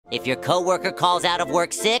If your coworker calls out of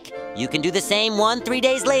work sick, you can do the same one 3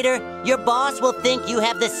 days later. Your boss will think you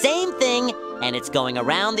have the same thing, and it's going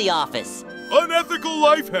around the office. Unethical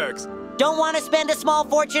life hacks. Don't want to spend a small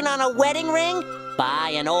fortune on a wedding ring?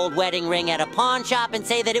 Buy an old wedding ring at a pawn shop and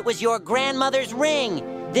say that it was your grandmother's ring.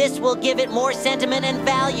 This will give it more sentiment and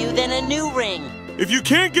value than a new ring. If you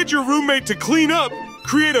can't get your roommate to clean up,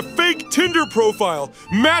 create a fake Tinder profile,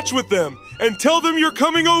 match with them, and tell them you're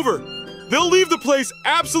coming over. They'll leave the place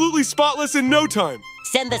absolutely spotless in no time.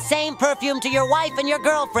 Send the same perfume to your wife and your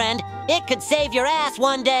girlfriend. It could save your ass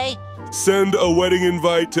one day. Send a wedding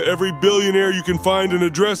invite to every billionaire you can find an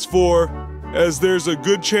address for, as there's a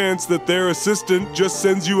good chance that their assistant just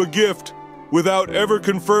sends you a gift without ever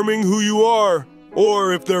confirming who you are,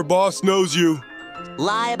 or if their boss knows you.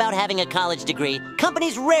 Lie about having a college degree.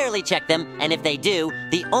 Companies rarely check them, and if they do,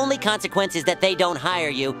 the only consequence is that they don't hire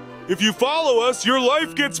you. If you follow us, your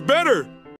life gets better.